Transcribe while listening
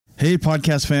Hey,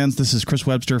 podcast fans, this is Chris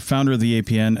Webster, founder of the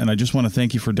APN, and I just want to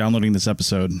thank you for downloading this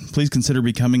episode. Please consider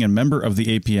becoming a member of the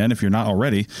APN if you're not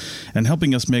already, and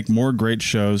helping us make more great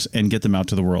shows and get them out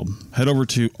to the world. Head over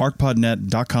to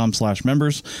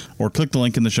arcpodnet.com/members or click the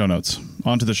link in the show notes.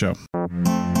 On to the show.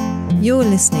 You're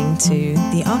listening to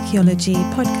the Archaeology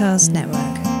Podcast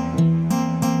Network.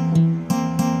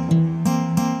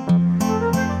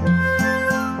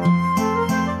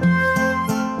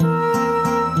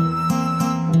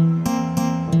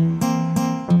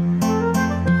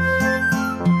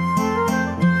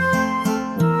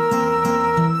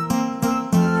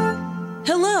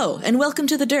 And welcome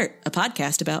to The Dirt, a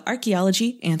podcast about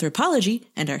archaeology, anthropology,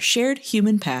 and our shared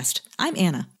human past. I'm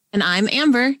Anna. And I'm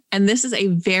Amber, and this is a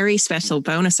very special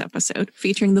bonus episode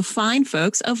featuring the fine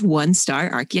folks of One Star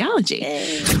Archaeology.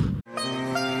 Hey.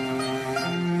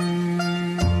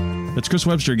 It's Chris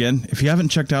Webster again. If you haven't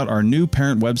checked out our new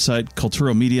parent website,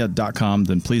 kulturomedia.com,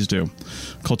 then please do.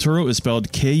 Kulturo is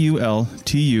spelled Kulturo,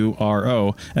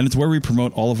 and it's where we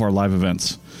promote all of our live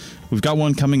events. We've got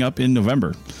one coming up in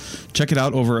November. Check it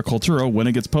out over at Kulturo when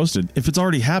it gets posted. If it's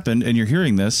already happened and you're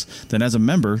hearing this, then as a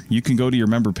member, you can go to your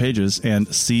member pages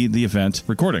and see the event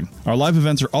recording. Our live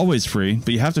events are always free,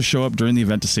 but you have to show up during the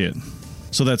event to see it.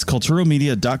 So that's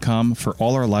kulturomedia.com for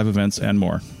all our live events and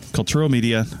more.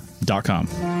 kulturomedia.com.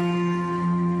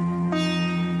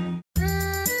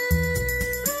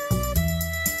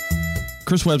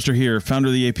 Chris Webster here, founder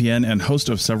of the APN and host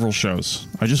of several shows.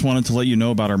 I just wanted to let you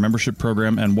know about our membership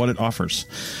program and what it offers.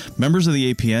 Members of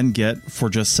the APN get, for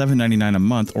just $7.99 a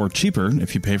month, or cheaper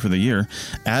if you pay for the year,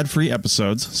 ad-free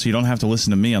episodes so you don't have to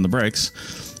listen to me on the breaks,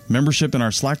 membership in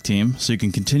our Slack team so you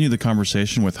can continue the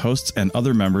conversation with hosts and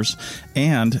other members,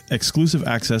 and exclusive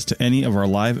access to any of our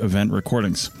live event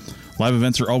recordings. Live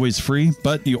events are always free,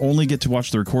 but you only get to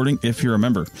watch the recording if you're a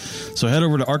member. So head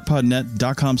over to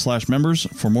arcpodnet.com/members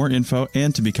for more info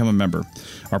and to become a member.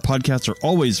 Our podcasts are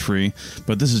always free,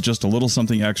 but this is just a little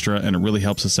something extra and it really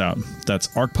helps us out. That's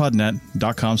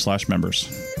arcpodnet.com/members.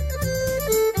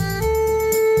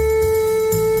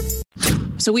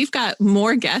 So we've got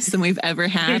more guests than we've ever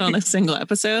had on a single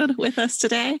episode with us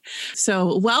today.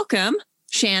 So welcome,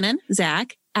 Shannon,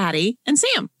 Zach, Addie, and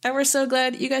Sam. And we're so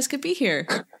glad you guys could be here.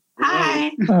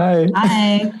 Hi. Hi.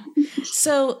 Hi.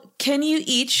 So can you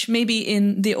each, maybe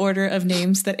in the order of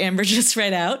names that Amber just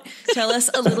read out, tell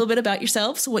us a little bit about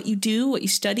yourselves, what you do, what you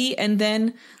study, and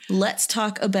then let's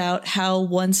talk about how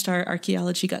One Star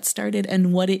Archaeology got started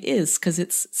and what it is, because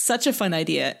it's such a fun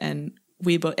idea, and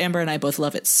Amber and I both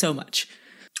love it so much.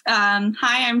 Hi,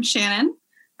 I'm Shannon.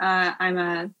 I'm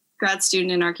a grad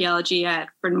student in archaeology at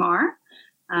Bryn Mawr,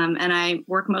 and I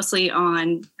work mostly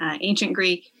on ancient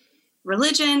Greek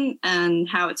religion and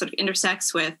how it sort of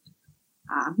intersects with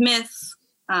myth,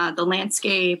 the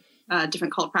landscape,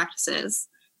 different cult practices.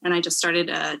 And I just started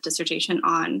a dissertation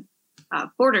on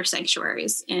border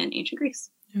sanctuaries in ancient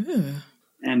Greece. Ooh.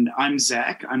 And I'm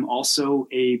Zach. I'm also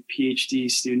a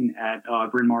PhD student at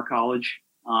Bryn Mawr College.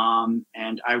 And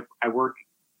I work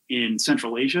in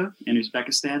Central Asia, in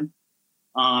Uzbekistan.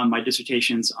 My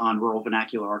dissertation's on rural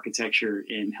vernacular architecture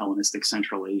in Hellenistic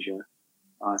Central Asia.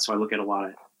 So I look at a lot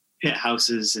of pit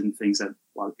houses and things that a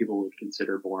lot of people would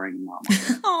consider boring and not much.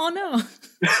 Oh, no.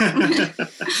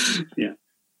 Yeah.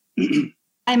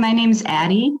 Hi, my name's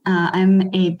Addie. I'm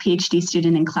a PhD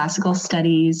student in classical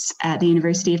studies at the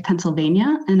University of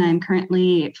Pennsylvania, and I'm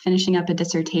currently finishing up a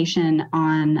dissertation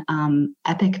on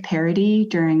epic parody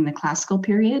during the classical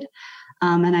period.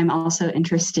 And I'm also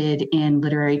interested in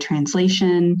literary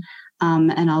translation,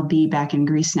 and I'll be back in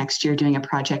Greece next year doing a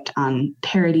project on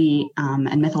parody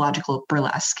and mythological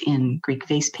burlesque in Greek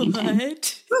vase painting.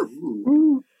 What?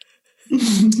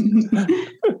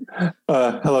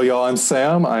 Hello, y'all. I'm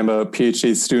Sam. I'm a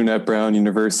PhD student at Brown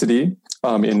University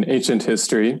in ancient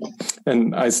history,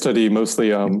 and I study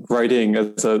mostly writing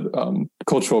as a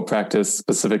cultural practice,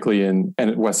 specifically in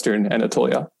Western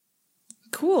Anatolia.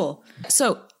 Cool.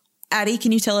 So, Addie,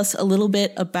 can you tell us a little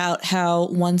bit about how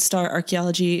One Star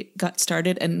Archaeology got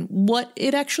started and what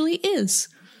it actually is?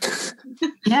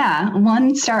 Yeah,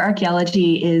 One Star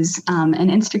Archaeology is an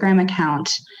Instagram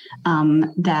account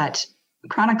that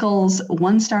chronicles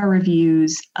one-star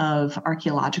reviews of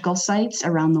archaeological sites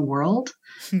around the world.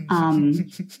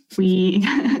 We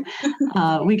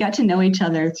got to know each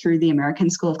other through the American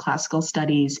School of Classical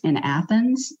Studies in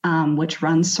Athens, which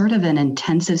runs sort of an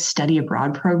intensive study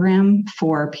abroad program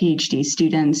for PhD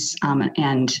students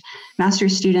and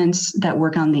master's students that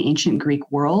work on the ancient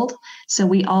Greek world. So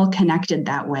we all connected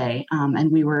that way,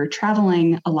 and we were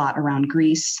traveling a lot around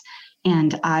Greece,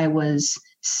 and I was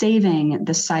saving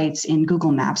the sites in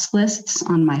Google Maps lists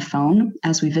on my phone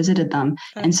as we visited them.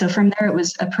 Okay. And so from there, it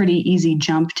was a pretty easy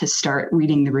jump to start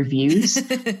reading the reviews of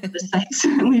the sites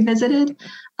we visited.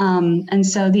 And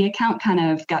so the account kind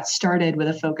of got started with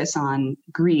a focus on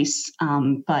Greece,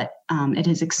 but it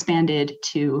has expanded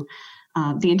to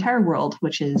the entire world,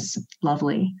 which is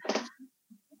lovely.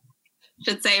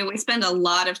 Should say we spend a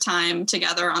lot of time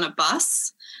together on a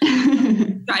bus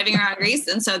driving around Greece.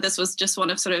 And so this was just one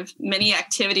of sort of many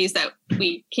activities that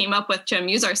we came up with to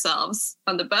amuse ourselves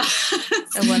on the bus.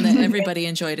 And one that everybody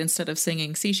enjoyed instead of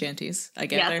singing sea shanties, I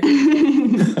get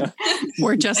there.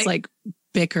 We're just like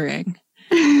bickering.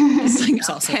 It's like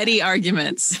petty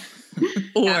arguments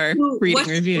or reading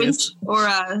reviews.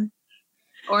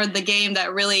 Or the game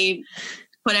that really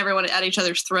put everyone at each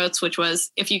other's throats, which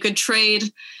was if you could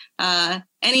trade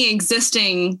any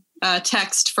existing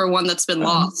text for one that's been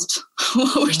lost,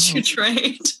 what would you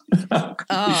trade?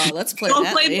 Oh, let's play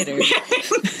that later.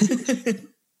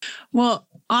 Well,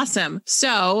 awesome.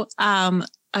 So,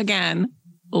 again,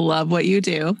 love what you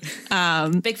do.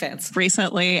 Big fans.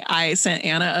 Recently, I sent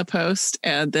Anna a post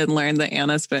and then learned that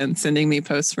Anna's been sending me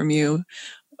posts from you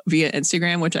via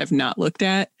Instagram, which I've not looked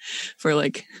at for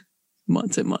like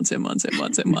months and months and months and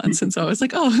months and months. And so I was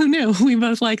like, oh, who knew? We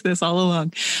both like this all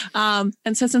along.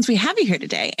 And so since we have you here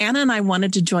today, Anna and I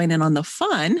wanted to join in on the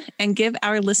fun and give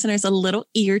our listeners a little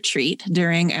ear treat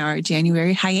during our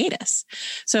January hiatus.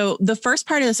 So the first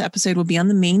part of this episode will be on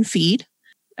the main feed,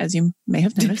 as you may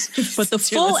have noticed, but the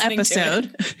full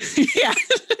episode,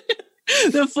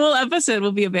 the full episode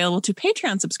will be available to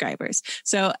Patreon subscribers.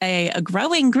 So a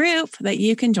growing group that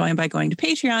you can join by going to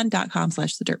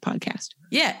patreon.com/thedirtpodcast.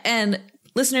 Yeah. And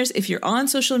listeners, if you're on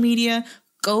social media,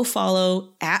 go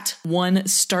follow at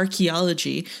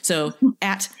 @1starcheology. So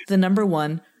at the number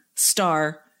 1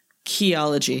 star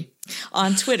Cheology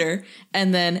on Twitter,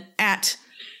 and then at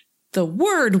the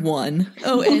word 1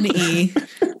 ONE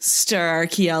Star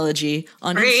Archaeology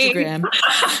on Instagram.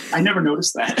 I never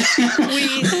noticed that.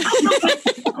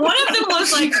 One of them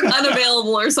was like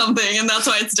unavailable or something, and that's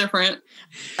why it's different.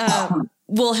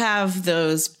 We'll have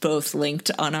those both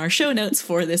linked on our show notes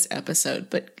for this episode,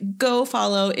 but go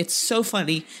follow. It's so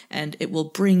funny and it will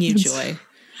bring you joy.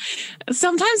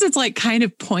 Sometimes it's like kind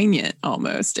of poignant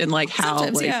almost, and like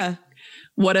how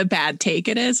what a bad take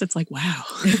it is. It's like, wow,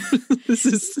 this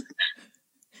is.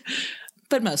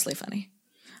 But mostly funny.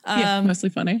 Mostly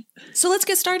funny. So let's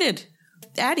get started.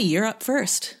 Addie, you're up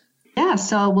first. Yeah,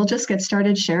 so we'll just get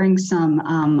started sharing some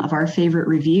of our favorite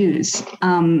reviews.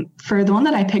 For the one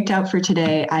that I picked out for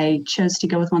today, I chose to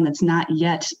go with one that's not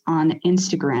yet on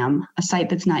Instagram, a site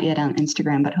that's not yet on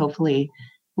Instagram, but hopefully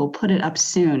we'll put it up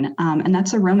soon. And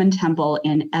that's a Roman temple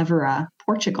in Évora,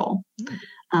 Portugal.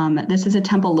 This is a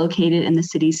temple located in the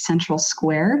city's central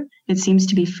square. It seems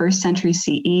to be 1st century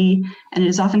CE, and it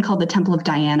is often called the Temple of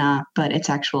Diana, but its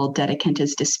actual dedicant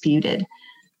is disputed.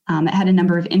 It had a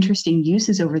number of interesting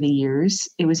uses over the years.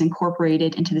 It was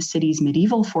incorporated into the city's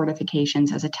medieval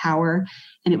fortifications as a tower,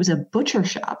 and it was a butcher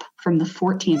shop from the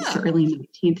 14th to early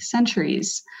 19th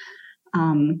centuries.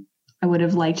 I would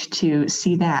have liked to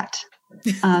see that.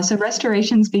 So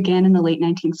restorations began in the late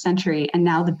 19th century, and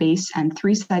now the base and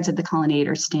 3 sides of the colonnade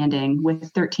are standing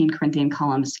with 13 Corinthian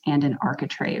columns and an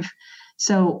architrave.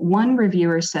 So one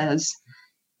reviewer says,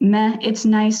 meh, it's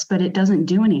nice, but it doesn't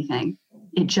do anything.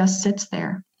 It just sits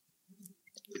there.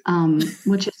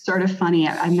 Which is sort of funny.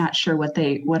 I'm not sure what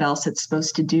else it's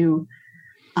supposed to do.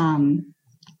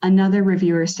 Another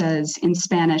reviewer says in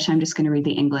Spanish, I'm just going to read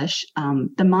the English,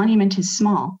 the monument is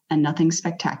small and nothing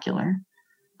spectacular.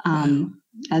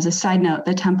 As a side note,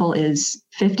 the temple is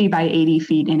 50 by 80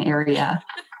 feet in area,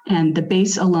 and the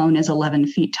base alone is 11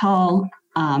 feet tall.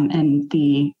 And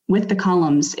with the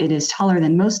columns, it is taller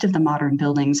than most of the modern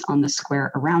buildings on the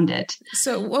square around it.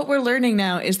 So what we're learning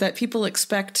now is that people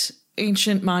expect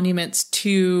ancient monuments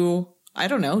to, I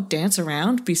don't know, dance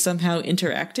around, be somehow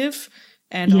interactive,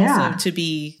 and also to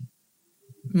be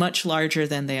much larger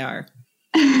than they are.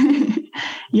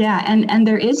 Yeah, and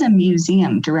there is a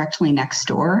museum directly next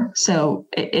door, so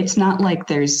it's not like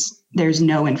there's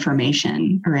no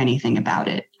information or anything about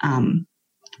it. And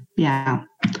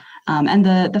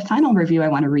the final review I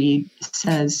want to read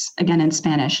says, again in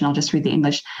Spanish, and I'll just read the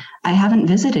English, I haven't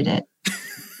visited it.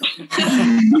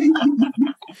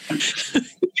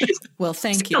 Well,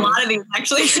 thank you. A lot of these,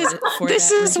 actually.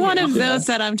 This is one of those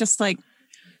that I'm just like,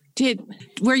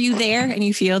 were you there and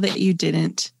you feel that you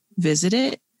didn't visit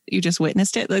it? You just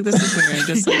witnessed it? Like, this is where you're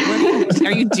just like,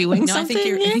 are you doing something?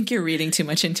 I think you're reading too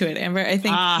much into it, Amber. I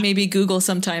think maybe Google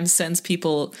sometimes sends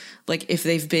people, like, if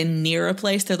they've been near a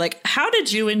place, they're like, how did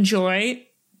you enjoy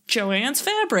Joanne's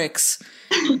fabrics?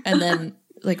 And then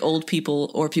like old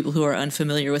people or people who are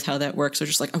unfamiliar with how that works are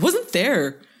just like, I wasn't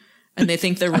there. And they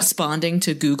think they're responding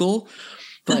to Google,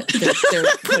 but they're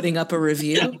putting up a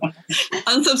review.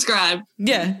 Unsubscribe.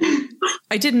 Yeah.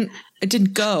 I didn't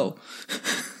go.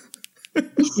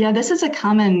 Yeah, this is a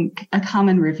common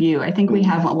review. I think we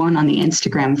have one on the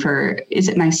Instagram for, is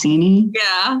it Mycenae?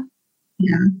 Yeah.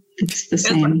 Yeah, it's the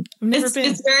same.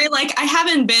 It's very like, I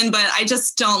haven't been, but I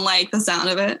just don't like the sound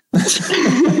of it.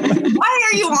 Why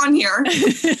are you on here?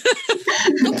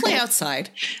 Go play outside.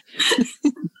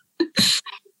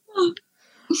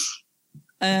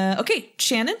 Okay,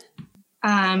 Shannon.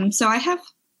 So I have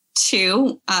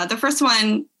two. The first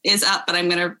one is up, but I'm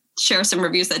going to share some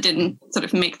reviews that didn't sort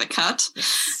of make the cut.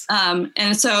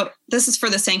 And so this is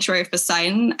for the Sanctuary of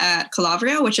Poseidon at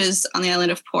Calabria, which is on the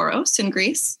island of Poros in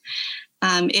Greece.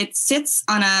 It sits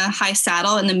on a high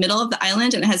saddle in the middle of the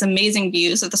island, and it has amazing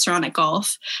views of the Saronic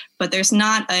Gulf, but there's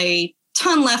not a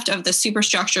ton left of the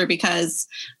superstructure because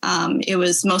it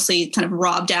was mostly kind of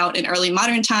robbed out in early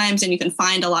modern times, and you can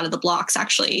find a lot of the blocks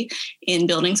actually in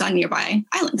buildings on nearby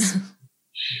islands.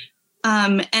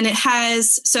 And it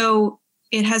has some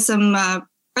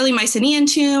early Mycenaean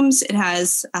tombs. It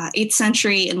has 8th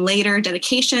century and later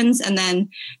dedications, and then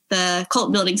the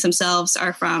cult buildings themselves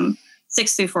are from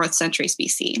 6th through 4th centuries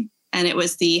BC. And it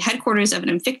was the headquarters of an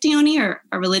Amphictyony, or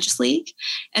a religious league.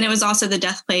 And it was also the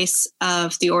death place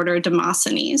of the order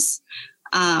Demosthenes.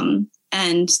 And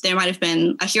there might have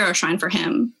been a hero shrine for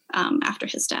him after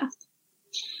his death.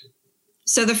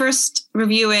 So the first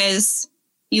review is,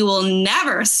 you will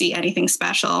never see anything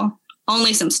special,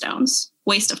 only some stones.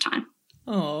 Waste of time.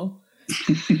 Oh.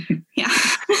 Yeah.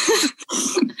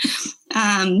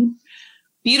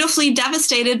 Beautifully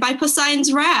devastated by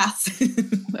Poseidon's wrath.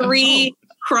 3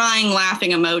 crying, laughing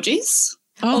emojis.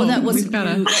 Oh, that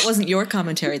wasn't your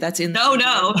commentary. That's in.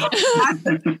 No.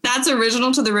 That's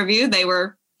original to the review. They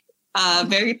were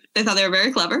they thought they were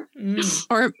very clever.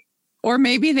 Or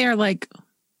maybe they're like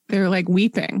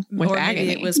weeping with or agony.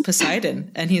 Maybe it was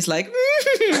Poseidon, and he's like,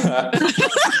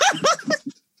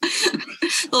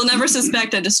 they'll never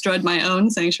suspect I destroyed my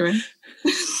own sanctuary.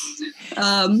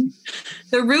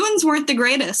 The ruins weren't the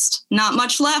greatest. Not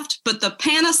much left, but the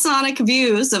Panasonic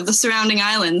views of the surrounding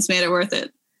islands made it worth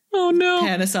it. Oh no.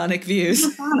 Panasonic views.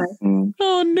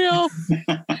 Oh no.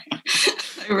 I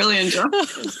really enjoy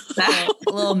that. A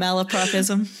little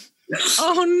malapropism.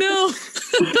 Oh no.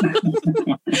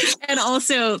 And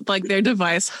also, like, their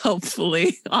device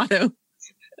hopefully auto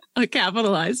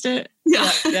capitalized it. Yeah.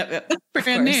 Yep.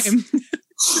 Brand name.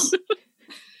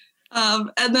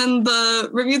 And then the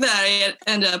review that I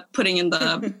ended up putting in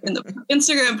the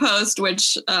Instagram post,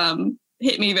 which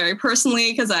hit me very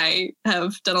personally because I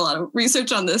have done a lot of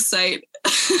research on this site,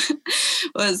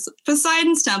 was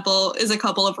Poseidon's temple is a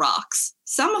couple of rocks.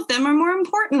 Some of them are more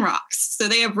important rocks, so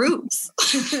they have roofs.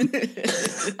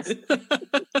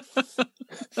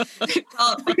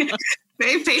 Well,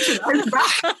 they patronize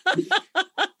rocks.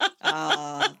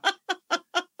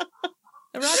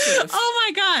 The rock roof. Oh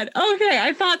my god. Okay,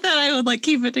 I thought that I would like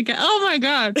keep it together. Oh my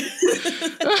god.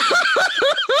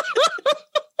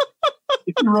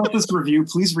 If you wrote this review,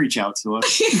 please reach out to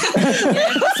us. Yeah,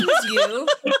 this was you.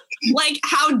 Like,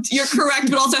 how you're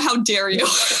correct, but also how dare you?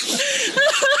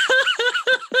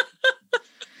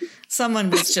 Someone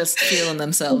was just feeling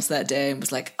themselves that day and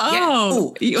was like,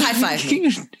 Oh, yeah, ooh, high five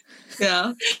me.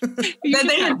 Yeah. You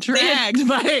They had dragged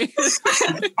by.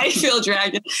 I feel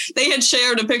dragged. They had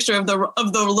shared a picture of the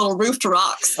little roofed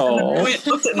rocks. Oh. And then I went,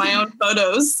 looked at my own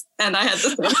photos, and I had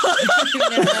this. No.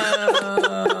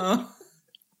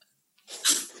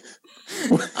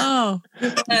 Oh.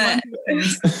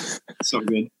 So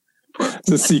good.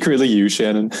 It's secretly you,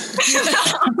 Shannon.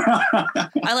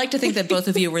 I like to think that both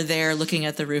of you were there looking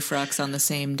at the roof rocks on the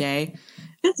same day.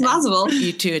 It's possible.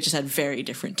 You two just had very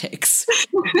different takes.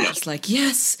 It's like,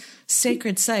 yes,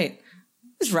 sacred site.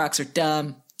 These rocks are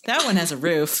dumb. That one has a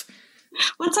roof.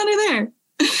 What's under there?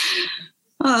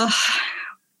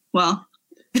 Well,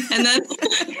 and then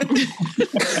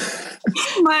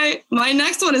my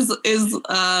next one is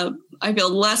I feel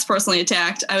less personally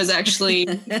attacked. I was actually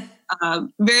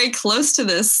very close to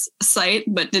this site,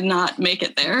 but did not make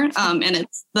it there. And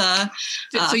it's the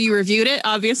So you reviewed it,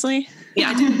 obviously?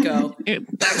 Yeah, I didn't go.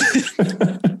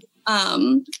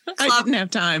 I didn't have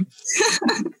time.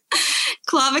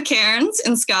 Clava Cairns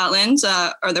in Scotland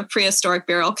are the prehistoric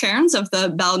burial cairns of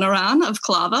the Balnaran of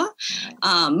Clava.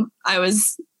 I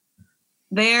was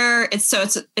there. It's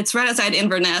right outside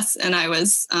Inverness, and I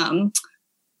was 5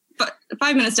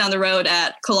 minutes down the road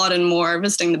at Culloden Moor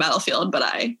visiting the battlefield, but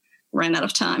I ran out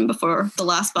of time before the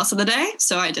last bus of the day,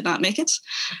 so I did not make it.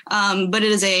 But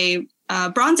it is a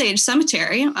Bronze Age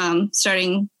cemetery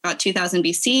starting about 2000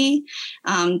 BC.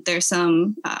 There's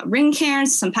some ring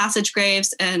cairns, some passage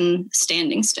graves, and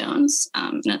standing stones.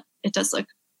 It does look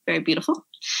very beautiful.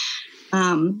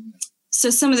 So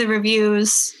some of the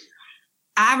reviews: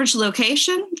 average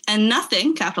location and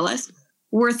nothing, capitalized,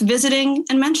 worth visiting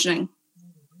and mentioning.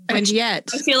 And yet,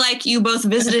 I feel like you both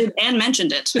visited and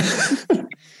mentioned it.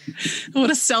 What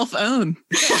a self-own.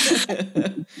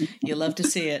 You love to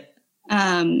see it.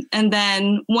 And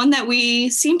then one that we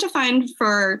seem to find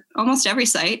for almost every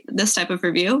site, this type of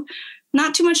review: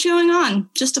 not too much going on,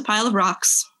 just a pile of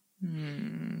rocks.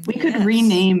 We could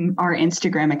rename our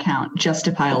Instagram account Just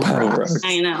a Pile of Rocks.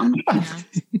 I know.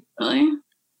 Really?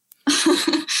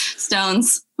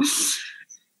 Stones.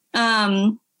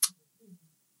 The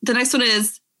next one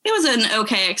is, it was an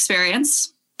okay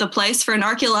experience. The place for an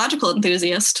archaeological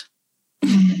enthusiast. Are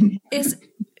we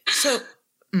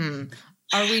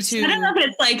to? I don't know if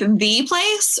it's like the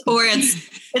place or it's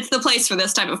the place for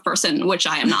this type of person, which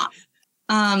I am not.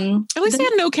 At least they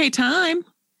had an okay time.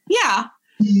 Yeah.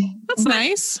 That's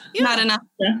nice. Not enough.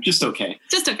 Just okay.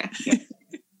 Just okay.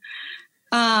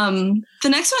 The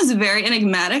next one is very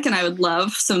enigmatic, and I would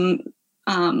love some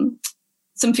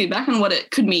feedback on what it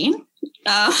could mean.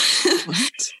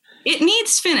 What? It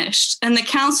needs finished, and the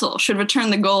council should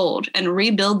return the gold and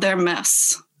rebuild their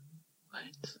mess.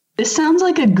 This sounds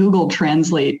like a Google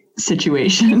Translate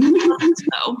situation.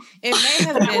 So, It may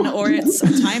have been, or it's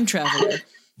a time traveler.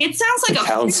 it sounds like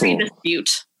a free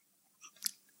dispute.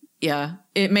 Yeah,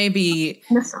 it may be.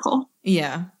 Mystical.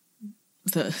 Yeah.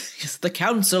 The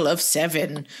Council of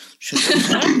Seven should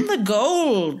return the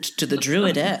gold to the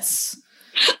Druidess.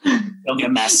 It'll be a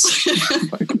mess.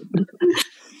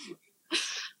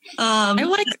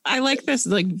 I like this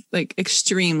like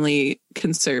extremely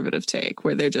conservative take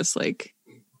where they're just like,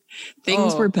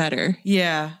 things were better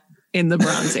Yeah. in the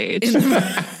Bronze Age.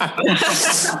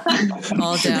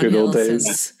 All Good downhill old days.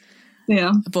 since.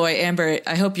 Yeah. Boy, Amber,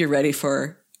 I hope you're ready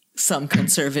for some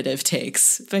conservative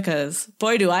takes, because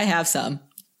boy, do I have some.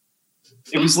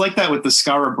 It was like that with the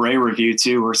Skara Bray review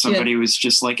too, where somebody was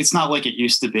just like, "It's not like it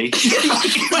used to be."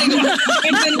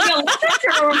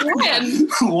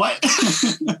 What?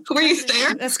 Were you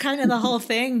there? That's kind of the whole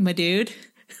thing, my dude.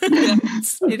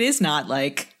 It is not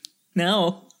like,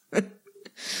 no.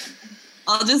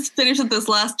 I'll just finish with this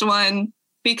last one.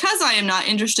 Because I am not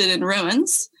interested in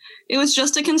ruins, it was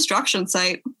just a construction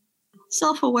site.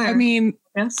 Self-aware. I mean,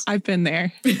 yes. I've been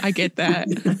there. I get that.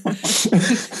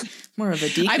 More of a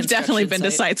deconstruction I've definitely been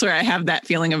to sites where I have that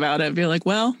feeling about it. Be like,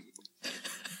 well,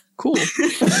 cool.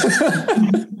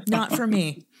 Not for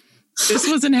me. This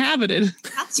was inhabited.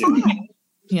 That's fine.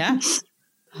 Yeah.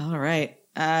 All right.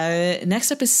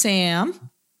 Next up is Sam.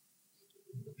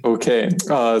 Okay,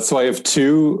 so I have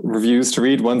two reviews to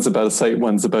read. One's about a site,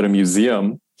 one's about a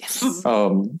museum. Yes.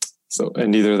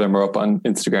 And neither of them are up on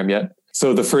Instagram yet.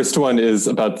 So the first one is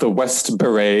about the West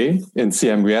Beret in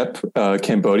Siem Reap,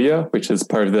 Cambodia, which is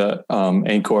part of the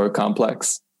Angkor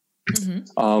complex.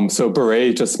 Mm-hmm. So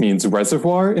Beret just means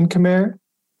reservoir in Khmer.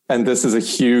 And this is a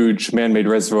huge man-made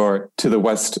reservoir to the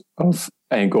west of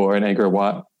Angkor and Angkor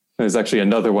Wat. There's actually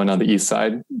another one on the east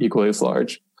side, equally as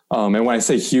large. And when I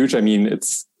say huge, I mean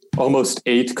it's almost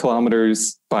 8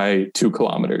 kilometers by 2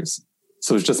 kilometers.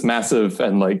 So it's just massive,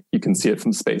 and like you can see it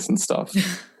from space and stuff.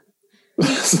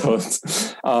 So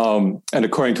it's, and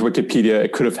according to Wikipedia,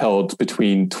 it could have held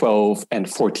between 12 and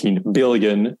 14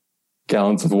 billion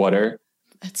gallons of water.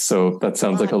 So that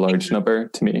sounds like a large number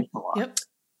to me. Yep.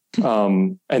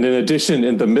 And in addition,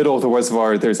 in the middle of the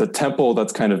reservoir, there's a temple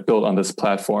that's kind of built on this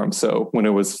platform. So when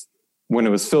it was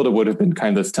filled, it would have been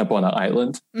kind of this temple on an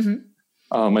island. Mm-hmm.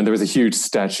 And there was a huge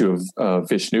statue of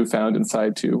Vishnu found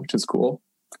inside too, which is cool.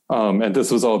 And this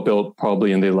was all built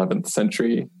probably in the 11th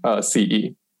century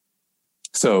CE.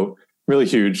 So really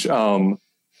huge. Then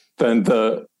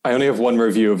I only have one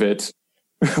review of it,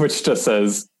 which just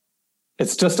says,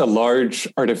 it's just a large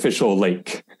artificial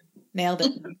lake. Nailed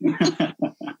it.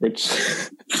 Which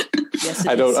Yes,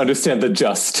 I don't understand the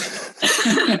just.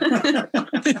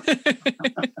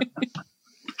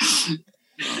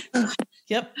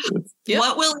 Yep.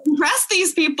 What will impress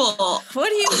these people? What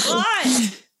do you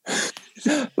want?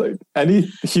 Like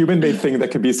any human-made thing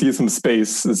that could be seen from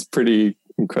space is pretty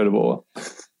incredible,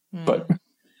 but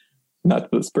not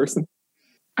this person.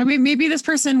 I mean, maybe this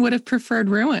person would have preferred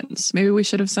ruins. Maybe we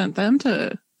should have sent them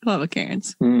to lava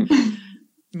cairns.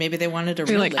 Maybe they wanted to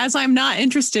Be like, as I'm not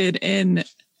interested in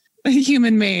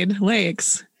human-made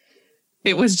lakes,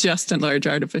 it was just a large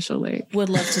artificial lake. Would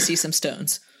love to see some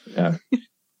stones. Yeah.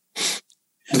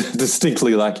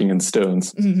 Distinctly lacking in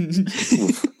stones.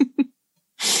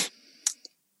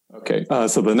 Okay. Okay.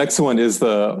 So the next one is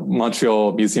the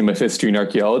Montreal Museum of History and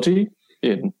Archaeology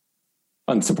in,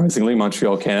 unsurprisingly,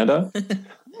 Montreal, Canada,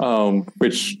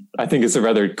 which I think is a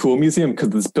rather cool museum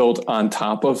because it's built on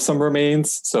top of some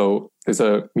remains. So there's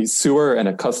a sewer and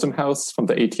a custom house from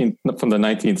the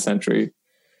 19th century.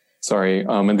 Sorry.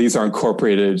 And these are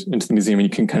incorporated into the museum and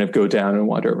you can kind of go down and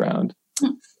wander around.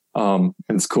 And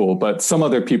it's cool, but some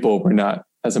other people were not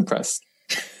as impressed.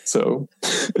 So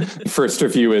first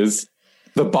review is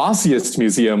the bossiest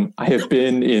museum I have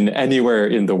been in anywhere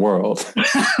in the world.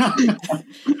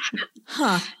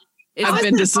 Huh. I've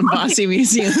been to some bossy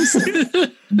museums.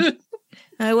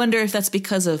 I wonder if that's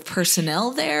because of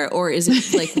personnel there, or is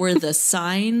it like were the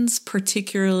signs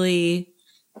particularly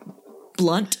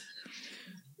blunt?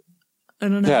 I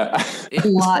don't know. Yeah. A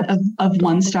lot of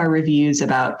 1-star reviews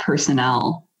about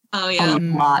personnel. Oh yeah. A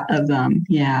lot of them.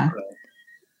 Yeah.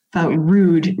 About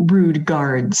rude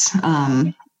guards,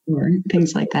 or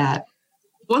things like that.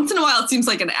 Once in a while, it seems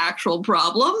like an actual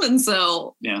problem, and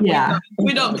so Yeah.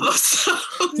 we don't post those.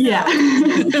 Yeah.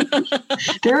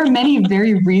 There are many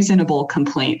very reasonable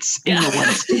complaints in the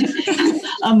list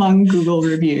among Google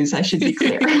reviews, I should be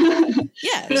clear.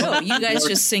 Yeah. No, you guys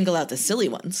just single out the silly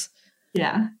ones.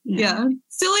 Yeah. Yeah,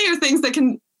 sillier things that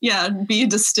can be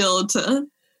distilled to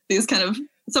these kind of.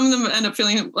 Some of them end up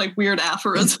feeling like weird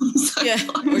aphorisms. Yeah,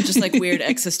 or just like weird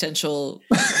existential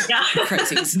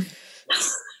crises.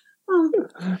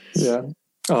 Yeah.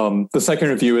 The second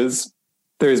review is,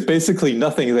 there's basically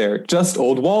nothing there, just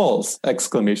old walls! ! I wish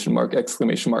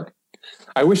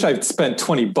I'd spent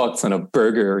 $20 on a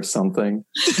burger or something.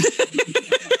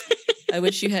 I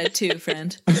wish you had too,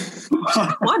 friend.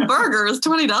 One burger is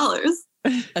 $20.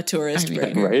 A tourist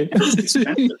burger. Right?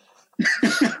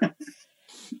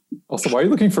 Also, why are you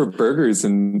looking for burgers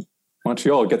in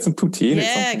Montreal? Get some poutine or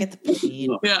something. Yeah, get the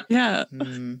poutine. Yeah.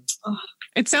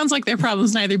 It sounds like their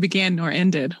problems neither began nor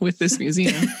ended with this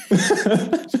museum.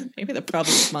 Maybe the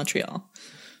problem is Montreal.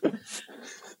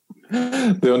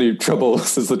 The only trouble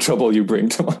is the trouble you bring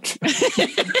to Montreal.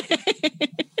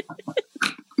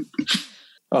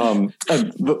 And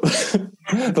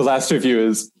the last review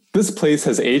is, this place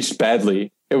has aged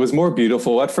badly. It was more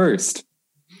beautiful at first.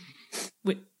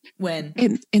 When?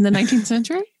 In the 19th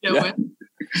century? Yeah.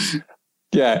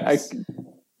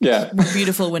 More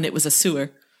beautiful when it was a sewer.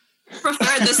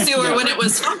 Preferred the sewer when it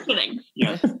was functioning.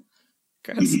 Yeah.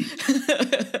 Gross.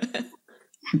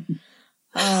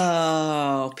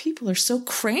 Oh, people are so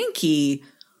cranky.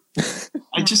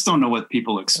 I just don't know what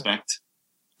people expect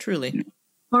Truly.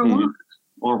 Or what?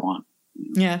 or want.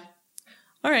 Yeah.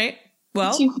 All right.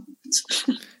 Well,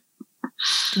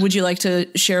 would you like to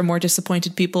share more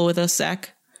disappointed people with us,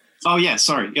 Zach? Oh yeah,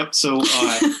 sorry. Yep. So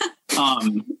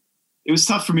it was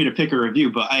tough for me to pick a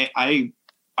review, but I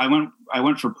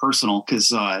went for personal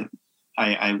because I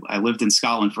lived in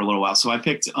Scotland for a little while. So I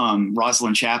picked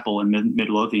Rosslyn Chapel in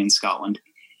Midlothian, Scotland,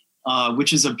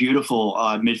 which is a beautiful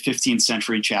mid-15th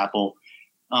century chapel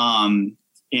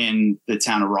in the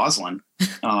town of Rosslyn,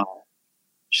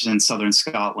 which is in southern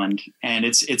Scotland, and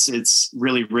it's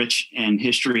really rich in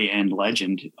history and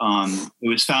legend. It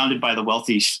was founded by the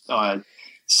wealthy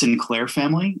Sinclair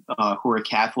family, who are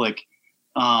Catholic,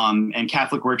 and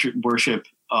Catholic worship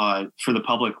for the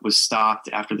public was stopped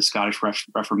after the Scottish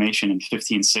Reformation in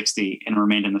 1560 and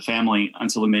remained in the family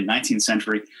until the mid-19th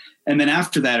century. And then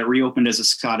after that, it reopened as a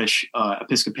Scottish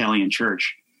Episcopalian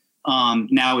church.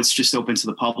 Now it's just open to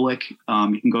the public.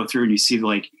 You can go through and you see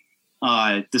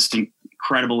this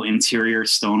incredible interior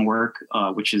stonework,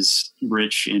 which is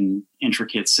rich in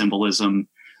intricate symbolism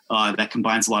that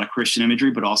combines a lot of Christian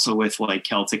imagery, but also with like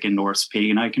Celtic and Norse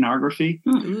pagan iconography,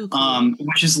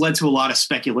 which has led to a lot of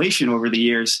speculation over the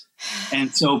years.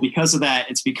 And so because of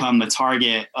that, it's become the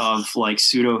target of like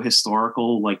pseudo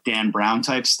historical, like Dan Brown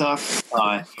type stuff,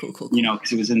 Cool. you know,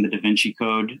 because it was in the Da Vinci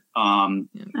Code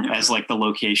as like the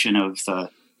location of the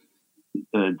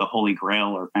Holy Grail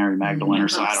or Mary Magdalene or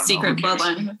so. I don't Secret know.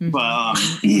 bloodline. But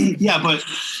but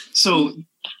so,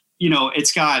 you know,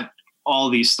 it's got all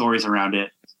these stories around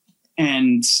it.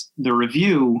 And the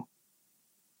review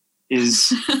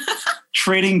is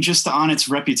trading just on its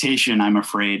reputation, I'm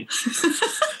afraid.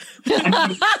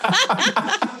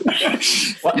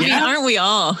 Aren't we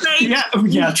all?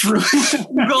 Yeah, true.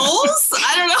 Goals?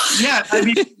 I don't know. Yeah, I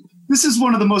mean, this is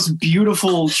one of the most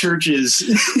beautiful churches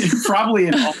probably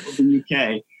in all of the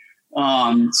UK,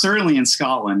 certainly in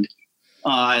Scotland.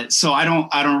 So I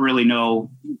don't really know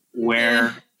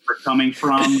where we're coming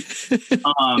from.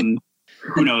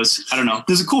 Who knows? I don't know.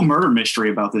 There's a cool murder mystery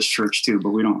about this church too,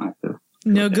 but we don't have to.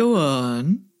 No, go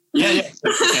on. Yeah.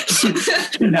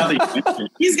 Okay. Now that you mention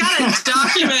it. He's got a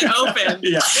document open.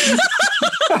 Yeah.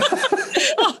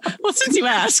 Well, since you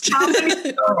asked, How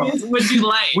many stories would you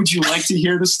like? Would you like to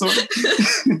hear the story?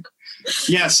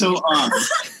 Yeah. So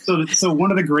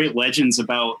one of the great legends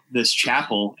about this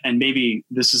chapel, and maybe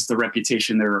this is the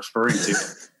reputation they're referring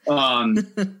to,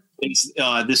 is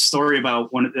this story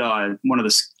about one of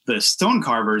the stone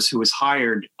carvers who was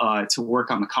hired to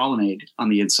work on the colonnade on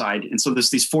the inside. And so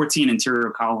there's these 14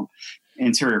 interior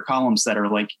columns that are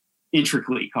like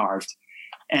intricately carved.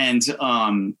 And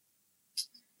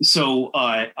so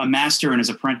a master and his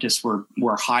apprentice were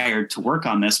hired to work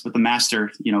on this, but the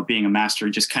master, being a master,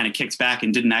 just kind of kicked back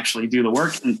and didn't actually do the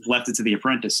work and left it to the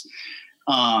apprentice.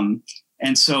 And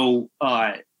so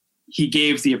he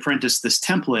gave the apprentice this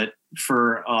template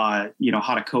for how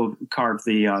to carve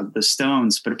the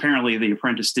stones, but apparently the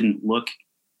apprentice didn't look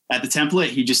at the template.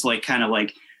 He just kind of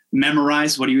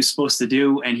memorized what he was supposed to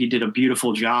do, and he did a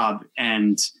beautiful job.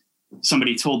 And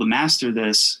somebody told the master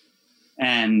this,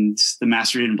 and the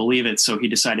master didn't believe it, so he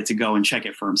decided to go and check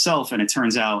it for himself. And it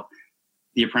turns out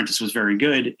the apprentice was very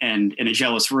good, and in a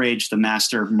jealous rage, the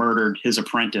master murdered his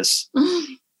apprentice.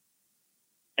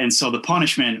 And so the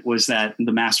punishment was that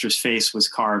the master's face was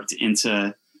carved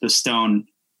into the stone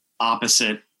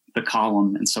opposite the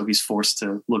column, and so he's forced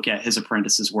to look at his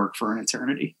apprentice's work for an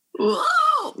eternity.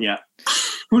 Whoa. Yeah.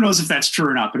 Who knows if that's true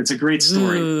or not, but it's a great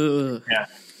story. Ooh. Yeah.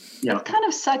 Yeah. It kind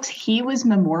of sucks. He was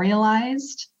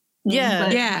memorialized.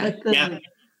 Yeah. But the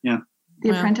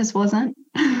Wow. apprentice wasn't.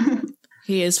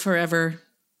 He is forever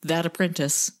that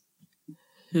apprentice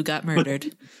who got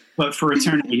murdered. But for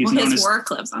eternity, he's known his as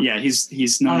work lives on. yeah.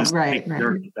 He's known as right.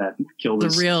 that killed the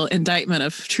his real indictment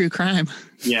of true crime.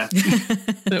 yeah.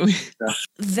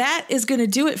 That is going to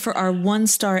do it for our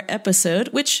 1-star episode,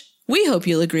 which we hope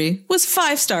you'll agree was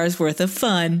 5 stars worth of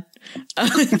fun.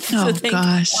 Oh,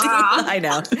 gosh. I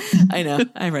know.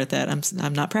 I wrote that. I'm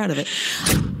not proud of it.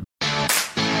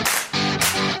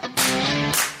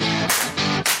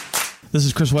 This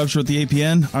is Chris Webster at the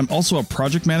APN. I'm also a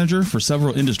project manager for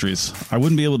several industries. I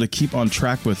wouldn't be able to keep on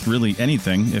track with really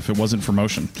anything if it wasn't for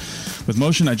Motion. With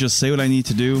Motion, I just say what I need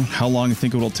to do, how long I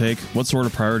think it will take, what sort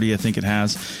of priority I think it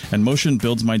has, and Motion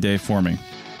builds my day for me.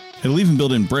 It'll even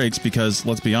build in breaks because,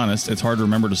 let's be honest, it's hard to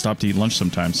remember to stop to eat lunch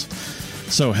sometimes.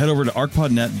 So head over to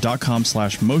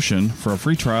arcpodnet.com/motion for a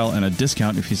free trial and a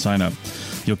discount if you sign up.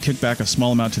 You'll kick back a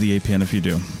small amount to the APN if you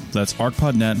do. That's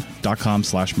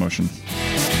arcpodnet.com/motion.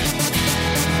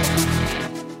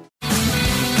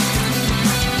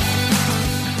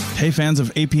 Hey fans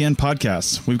of APN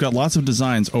podcasts, we've got lots of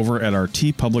designs over at our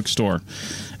TeePublic store.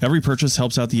 Every purchase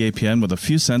helps out the APN with a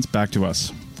few cents back to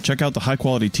us. Check out the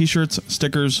high-quality t-shirts,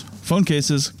 stickers, phone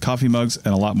cases, coffee mugs,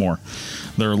 and a lot more.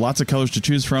 There are lots of colors to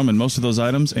choose from in most of those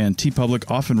items, and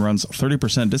TeePublic often runs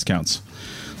 30% discounts.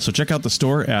 So check out the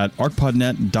store at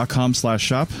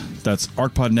arcpodnet.com/shop. That's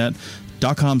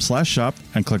arcpodnet.com/shop,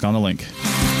 and click on the link.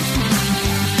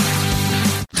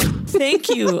 Thank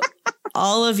you,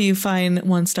 all of you fine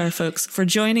 1-star folks, for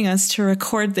joining us to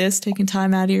record this, taking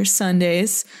time out of your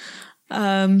Sundays.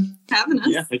 Having us.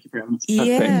 Yeah, thank you for having us.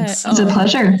 Yeah. Thanks. It's a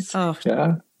pleasure. Oh,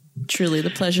 Yeah. truly, the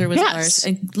pleasure was ours.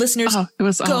 And listeners, it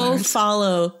was go ours.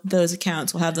 follow those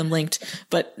accounts. We'll have them linked,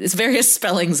 but it's various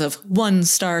spellings of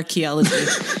 1-star archaeology.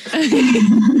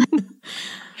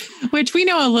 Which we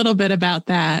know a little bit about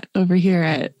that over here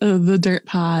at the Dirt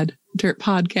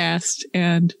Podcast,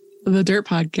 and the Dirt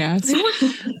Podcast.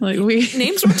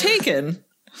 Names were taken.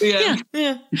 Yeah.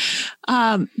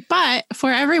 But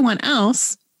for everyone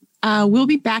else, we'll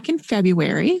be back in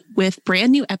February with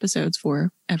brand new episodes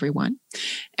for everyone.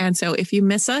 And so if you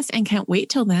miss us and can't wait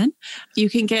till then, you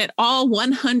can get all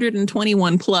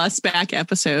 121 plus back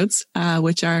episodes,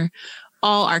 which are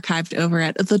all archived over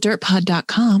at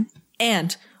thedirtpod.com.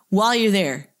 And while you're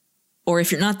there, or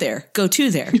if you're not there, go to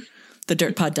there,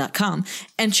 thedirtpod.com,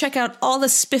 and check out all the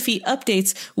spiffy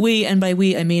updates we, and by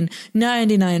we, I mean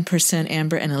 99%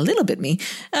 Amber and a little bit me,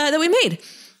 that we made.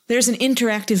 There's an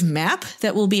interactive map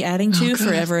that we'll be adding to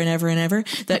forever and ever and ever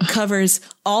that covers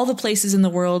all the places in the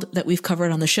world that we've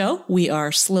covered on the show. We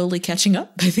are slowly catching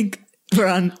up. I think we're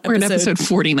in episode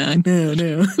 49.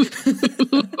 No.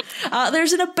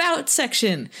 There's an about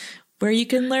section where you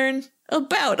can learn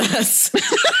about us.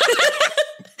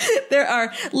 There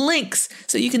are links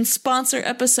so you can sponsor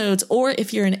episodes, or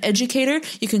if you're an educator,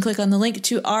 you can click on the link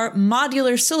to our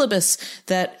modular syllabus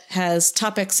that has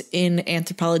topics in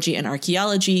anthropology and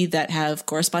archaeology that have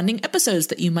corresponding episodes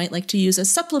that you might like to use as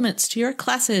supplements to your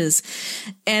classes.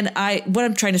 And what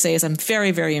I'm trying to say is I'm very,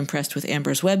 very impressed with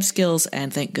Amber's web skills,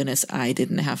 and thank goodness I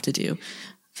didn't have to do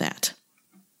that.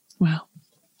 Wow.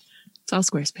 It's all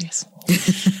Squarespace.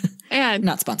 And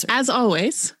Not sponsored. as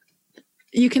always,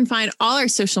 you can find all our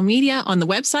social media on the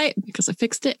website because I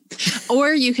fixed it.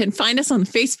 Or you can find us on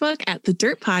Facebook at The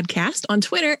Dirt Podcast, on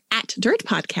Twitter at Dirt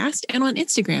Podcast, and on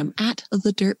Instagram at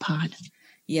The Dirt Pod.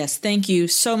 Yes, thank you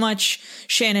so much,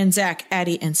 Shannon, Zach,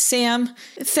 Addie, and Sam.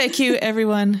 Thank you,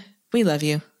 everyone. We love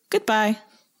you. Goodbye.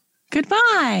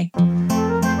 Goodbye.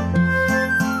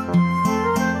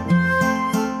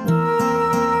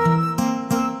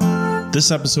 This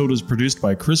episode was produced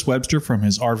by Chris Webster from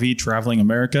his RV Traveling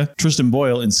America, Tristan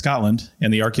Boyle in Scotland,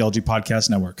 and the Archaeology Podcast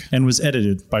Network, and was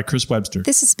edited by Chris Webster.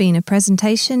 This has been a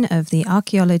presentation of the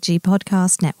Archaeology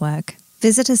Podcast Network.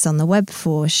 Visit us on the web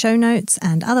for show notes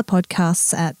and other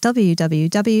podcasts at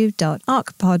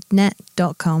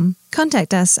www.archpodnet.com.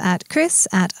 Contact us at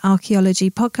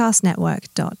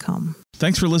chris@archaeologypodcastnetwork.com.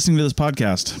 Thanks for listening to this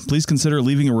podcast. Please consider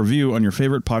leaving a review on your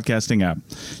favorite podcasting app.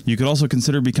 You could also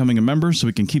consider becoming a member so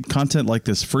we can keep content like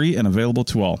this free and available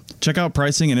to all. Check out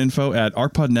pricing and info at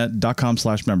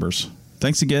archpodnet.com/members.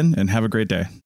 Thanks again and have a great day.